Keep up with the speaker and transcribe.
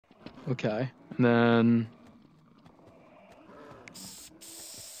Okay. And then...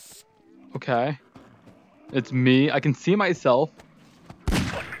 Okay. It's me. I can see myself.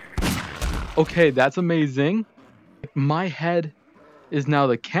 Okay, that's amazing. My head is now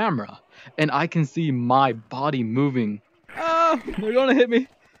the camera, and I can see my body moving. Ah, they're gonna hit me.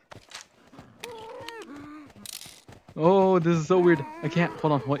 Oh, this is so weird. I can't.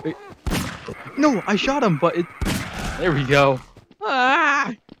 Hold on. Wait. No, I shot him, but it... There we go.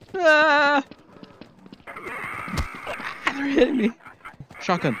 Ah! Ah! They're hitting me.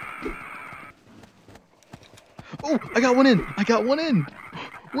 Shotgun. Oh, I got one in. I got one in.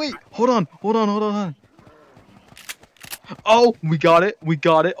 Wait, hold on. Oh, we got it.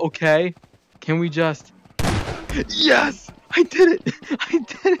 Okay. Can we just... Yes! I did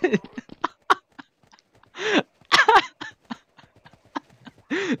it.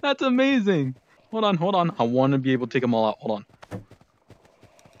 That's amazing. Hold on. I want to be able to take them all out. Hold on.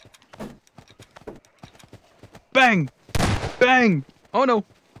 Bang! Bang! Oh no!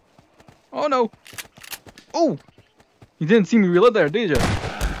 Oh! You didn't see me reload there, did you?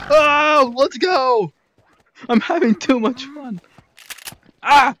 Oh! Let's go! I'm having too much fun.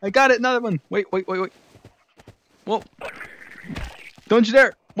 Ah! I got it! Another one! Wait. Whoa! Don't you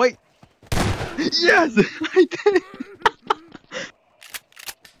dare! Wait! Yes! I did it!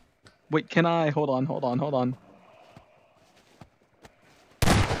 Wait, can I? Hold on.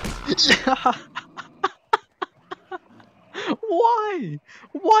 Yeah. Why?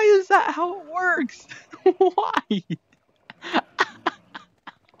 Why is that how it works? Why?